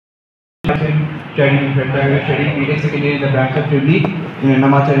Studying BTech second year in the branch of Tribly in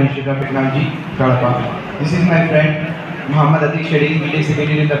Namachar Institute of Technology, Kadapa. This is my friend Muhammad Atiq studying BTech second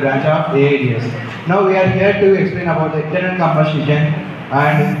year in the branch of AADS. Now we are here to explain about the internal combustion engine,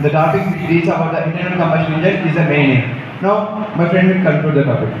 and the topic which reads about the internal combustion engine is the main aim. Now my friend will conclude the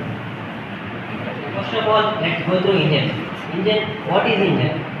topic. First of all, let's go through engine. Engine, what is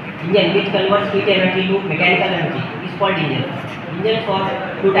engine? Engine which converts heat energy to mechanical energy is called engine. Engines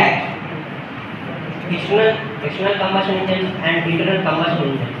are two types: external combustion engines and internal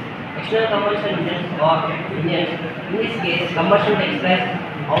combustion engines. External combustion engines are engines. In this case, combustion takes place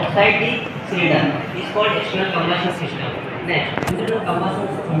outside the cylinder is called external combustion system. Next, internal combustion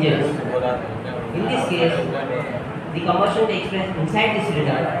engines. In this case, the combustion takes place inside the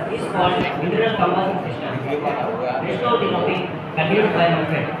cylinder is called internal combustion system. Rest of the topic continued by my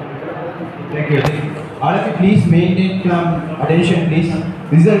friend. Thank you. All of you please maintain attention please.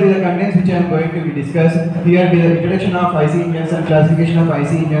 These are the contents which I am going to be discussed. Here will be the introduction of IC engines and classification of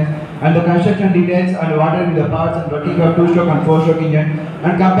IC engines and the construction details and what are the parts and working of 2-stroke and 4-stroke engine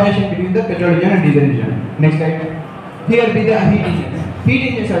and comparison between the petrol engine and diesel engine. Next slide. Here will be the heat engines. Heat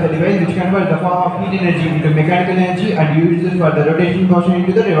engines are the device which convert the form of heat energy into mechanical energy and uses for the rotation motion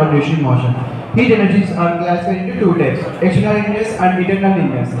into the revolution motion. Heat energies are classified into two types: external engines and internal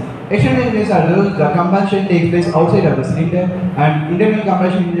engines. External engines are those the combustion takes place outside of the cylinder, and internal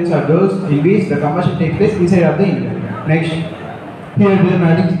combustion engines are those in which the combustion takes place inside of the engine. Next, here the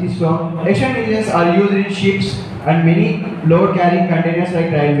matrix is shown. External engines are used in ships and many load-carrying containers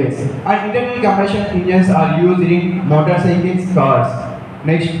like railways, and internal combustion engines are used in motorcycles, cars.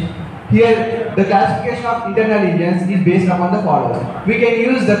 Next, here the classification of internal engines is based upon the following. We can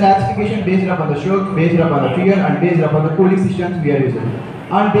use the classification based upon the stroke, based upon the fuel, and based upon the cooling systems we are using.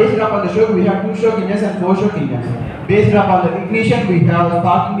 And based upon the stroke, we have 2-stroke engines and 4-stroke engines. Based upon the ignition, we have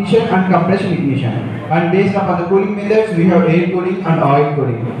spark ignition and compression ignition. And based upon the cooling methods, we have air cooling and oil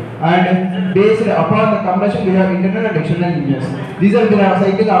cooling. And based upon the combustion, we have internal and external engines. These are the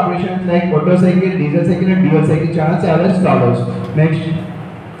cycle operations like Otto cycle, diesel cycle, and dual cycle channels as follows. Next,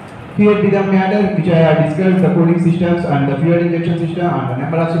 here be the matter which I have discussed: the cooling systems and the fuel injection system and the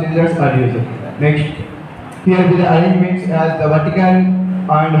number of cylinders are used. Next, here be the arrangements as the vertical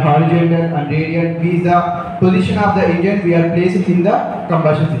and horizontal and radial is the position of the engine we are placing in the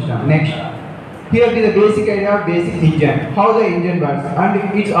combustion system. Next, here is the basic idea of basic engine, how the engine works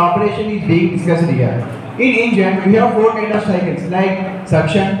and its operation is being discussed here. In engine, we have 4 kinds of cycles like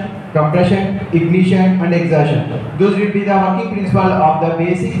suction, compression, ignition and exhaustion. Those will be the working principle of the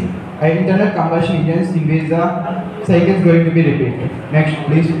basic internal combustion engines in which the cycle is going to be repeated. Next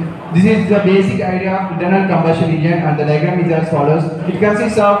please. This is the basic idea of internal combustion engine and the diagram is as follows. It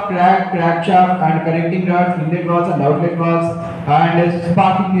consists of crankshaft and connecting rods, inlet valves and outlet valves, and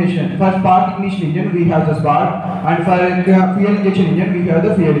spark ignition. For spark ignition engine we have the spark, and for fuel injection engine we have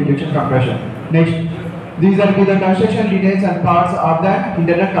the fuel injection compression. Next, these are the construction details and parts of the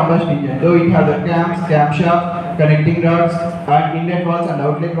internal combustion engine. So it has the cams, camshaft, connecting rods, and inlet valves and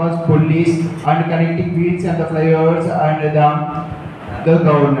outlet valves, pulleys, and connecting wheels and the flyovers and the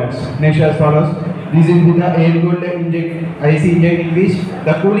governors. Next as follows. This is the air-cooled IC engine in which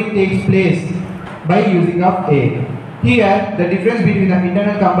the cooling takes place by using of air. Here, the difference between the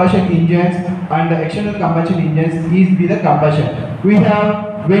internal combustion engines and the external combustion engines is the combustion. We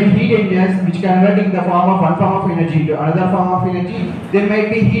have when heat engines which converting the form of one form of energy to another form of energy, there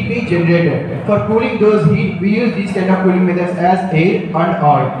might be heat being generated. For cooling those heat, we use these kind of cooling methods as air and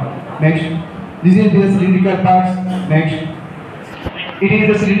oil. Next, this is the cylindrical parts. Next, it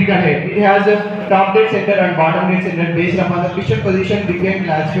is the cylindrical head. It has a top dead center and bottom dead center. Based upon the piston position, we can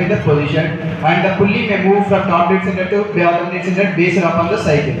classify the position, and the pulley may move from top dead center to bottom dead center based upon the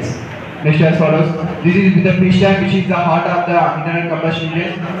cycles. Next as follows. This is with the piston which is the heart of the internal combustion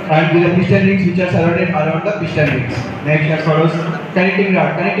engine, and with the piston rings which are surrounded around the piston rings. Next as follows. Connecting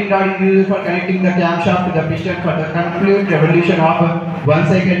rod. Connecting rod is used for connecting the camshaft to the piston for the complete revolution of one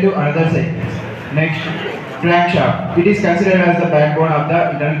cycle to another cycle. Next, crankshaft. It is considered as the backbone of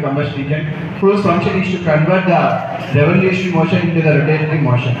the internal combustion engine, whose function is to convert the revolution motion into the rotatory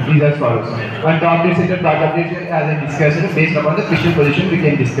motion. These as follows. And top dead center, bottom dead center, as I discussed, based upon the piston position we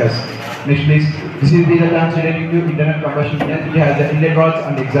can discuss. Next please. This is the terms relating to internal combustion engine. It has the inlet valves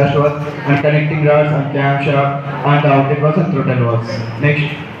and exhaust valves and connecting rods and camshaft and the outlet valves and throttle valves.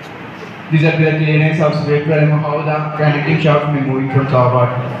 Next, these are the clearance of spray how the connecting shaft may move from forward.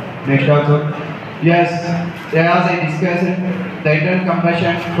 Next also, Yes, as I discussed, the internal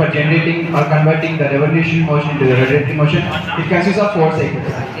combustion for generating or converting the revolutionary motion into the rotatory motion, it consists of 4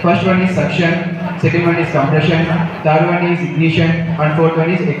 cycles. First one is suction, second one is compression, third one is ignition, and fourth one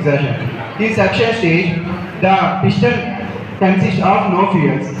is exertion. In suction stage, the piston consists of no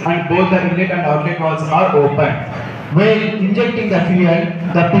fuels and both the inlet and outlet valves are open. While injecting the fuel,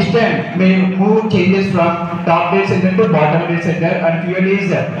 the piston may move changes from top dead center to bottom dead center and fuel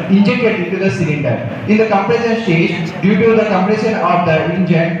is injected into the cylinder. In the compression stage, due to the compression of the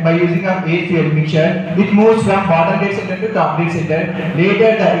engine by using of air fuel mixture, it moves from bottom dead center to top dead center.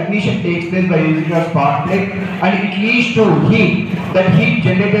 Later, the ignition takes place by using a spark plug and it leads to heat. That heat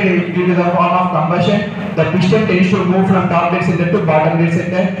generated due to the form of combustion, the piston tends to move from top dead center to bottom dead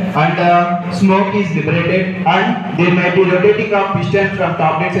center and smoke is liberated and there might be rotating of piston from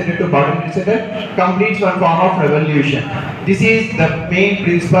top dead center to bottom dead center, completes one form of revolution. This is the main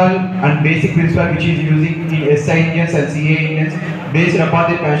principle and basic principle which is using in SI engines and CA engines based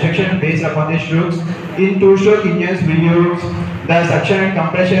upon the construction, based upon the strokes. In two-stroke engines we use the suction and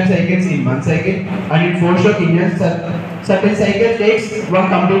compression cycles in one cycle, and in four-stroke engines certain cycle takes one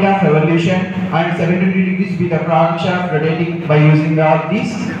complete of revolution and 720 degrees with the crankshaft rotating by using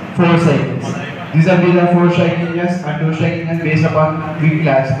these 4 cycles. These are the 4-stroke engines and 2-stroke engines based upon we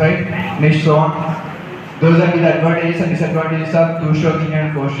classified. Next on. Those are the advantages and disadvantages of two-stroke engine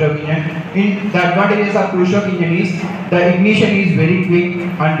and four-stroke engine. In the advantages of two-stroke engine is the ignition is very quick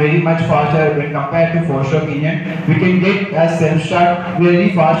and very much faster when compared to four-stroke engine. We can get a self-start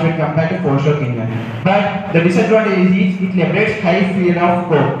very fast when compared to four-stroke engine. But the disadvantage is it liberates high fuel of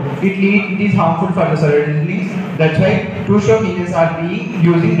coke. It is harmful for the surroundings. That's why two-stroke engines are being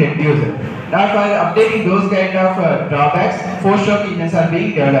using reducer. Now for updating those kind of drawbacks, four-stroke engines are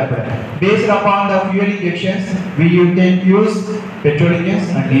being developed. Based upon the fuel injections, we can use petrol engines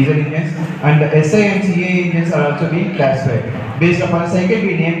and diesel engines, and the SI and CA engines are also being classified. Based upon cycle,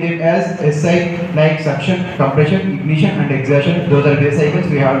 we name them as SI like suction, compression, ignition and exertion. Those are the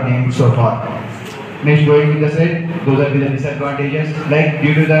cycles we have named so far. Next, going with the side, those are the disadvantages. Like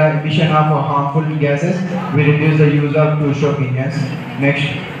due to the emission of harmful gases, we reduce the use of two-stroke engines. Next,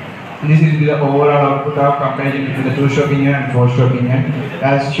 this is the overall output of comparison between the two-stroke engine and four-stroke engine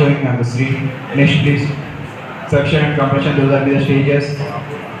as showing on the screen. Next please, suction and compression, those are the stages.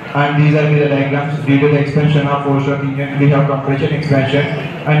 And these are the diagrams. Due to the expansion of four-stroke engine, we have compression, expansion,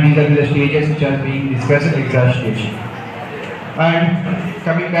 and these are the stages which are being discussed at exhaust stage. And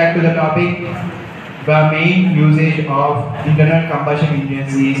coming back to the topic, the main usage of internal combustion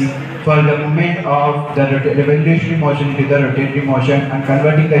engines is for the movement of the revolutionary motion into the rotatory motion and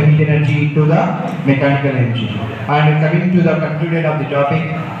converting the heat energy into the mechanical energy. And coming to the conclusion of the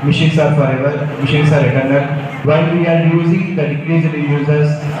topic, machines are forever, machines are eternal. While we are using the decreased users,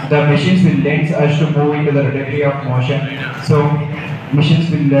 the machines will lend us to move into the rotatory of motion. So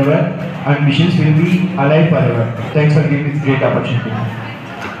machines will never and machines will be alive forever. Thanks for giving this great opportunity.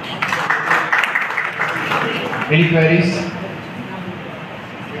 Any queries?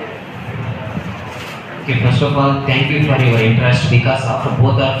 Okay, first of all, thank you for your interest because of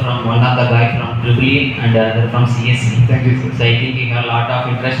both are from one of the guy from Jubilee and other from CSC. Thank you, sir. So I think you have a lot of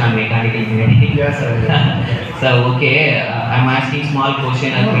interest on mechanical engineering. Yes, sir. So okay, I'm asking small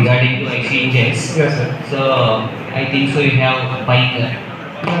question regarding to IC engines. Yes, sir. So I think so you have bike,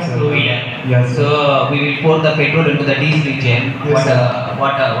 Yes, sir. two-wheeler. Yes, sir. So we will pour the petrol into the diesel engine. Yes,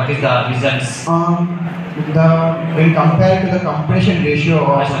 What is the results? When compared to the compression ratio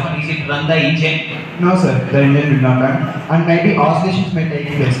of Customer, is it run the engine? no sir, the engine will not run, and maybe oscillations may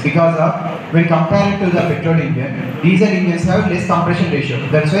take place because of when compared to the petrol engine, diesel engines have less compression ratio.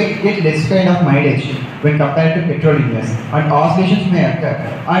 That's why you get less kind of mileage when compared to petrol engines, and oscillations may occur.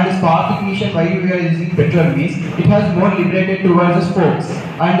 And spark ignition, why we are using petrol means it has more liberated towards the spokes,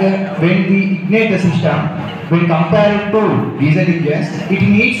 and when we ignite the system, when compared to diesel engines, it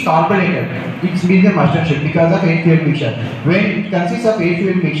needs carburetor. It needs a mustard shift because of air fuel mixture. When it consists of air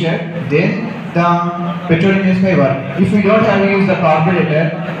fuel mixture, then the petrol engines may work. If we don't have to use the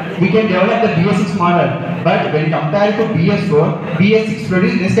carburetor, we can develop the BS6 model. But when compared to BS4, BS6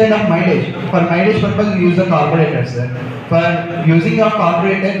 produces this kind of mileage. For mileage purpose, we use the carburetor, sir. For using a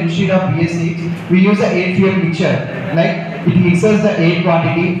carburetor instead of BS6, we use the air fuel mixture. Like it mixes the air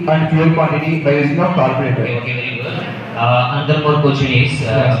quantity and fuel quantity by using a carburetor. Okay, very good. Another more question is,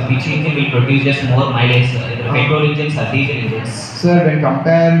 which engine will produce just more mileage, petrol engines or diesel engines? Sir, when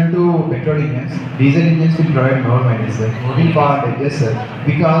compared to petrol engines, diesel engines will provide more mileage, sir. In part, yes, sir.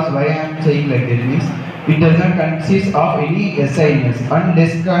 Because why I am saying like this is, It does not consist of any SI engines and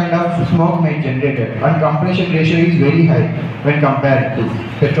less kind of smoke may generated, and compression ratio is very high when compared to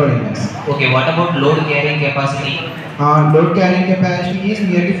petrol engines. Okay, what about load carrying capacity? Load carrying capacity is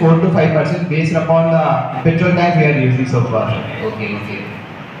nearly 4 to 5% based upon the petrol tank we are using so far. Okay, okay.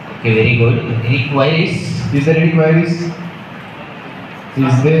 Okay, very good. Any queries? Is there any queries?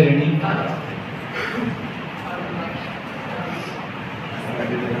 Is there any?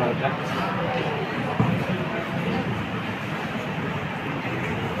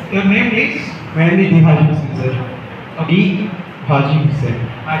 Your name please? My name is D. Haji Hussain, sir. D. Haji Hussain.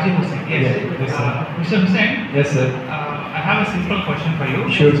 Haji Hussain. Yes. Yes, sir. Mr. Hussain, Yes, sir. I have a simple question for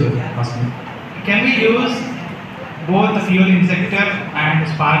you. Sure, sir. Ask me. Can we use both the fuel injector and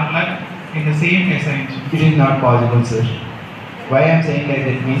spark plug in the same SI engine? It is not possible, sir. Why I am saying like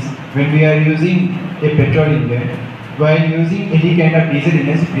that means when we are using a petrol engine, while using any kind of diesel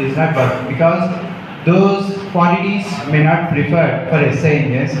engines, it is not work because those quantities may not prefer for SI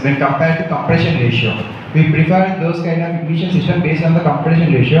engines when compared to compression ratio. We prefer those kind of ignition system based on the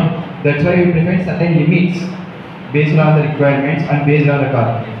compression ratio. That's why we prefer certain limits based on the requirements and based on the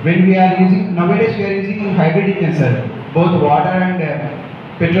car. When we are using nowadays, we are using hybrid engines, sir. Both water and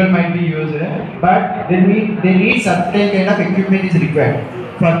petrol might be used, but they need certain kind of equipment is required.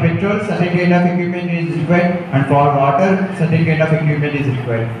 For petrol, certain kind of equipment is required, and for water, certain kind of equipment is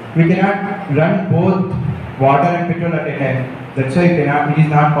required. We cannot run both water and petrol at a time. That's why it is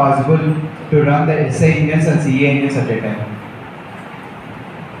not possible to run the SI engines and CA engines at a time.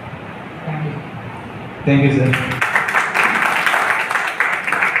 Thank you. Thank you, sir.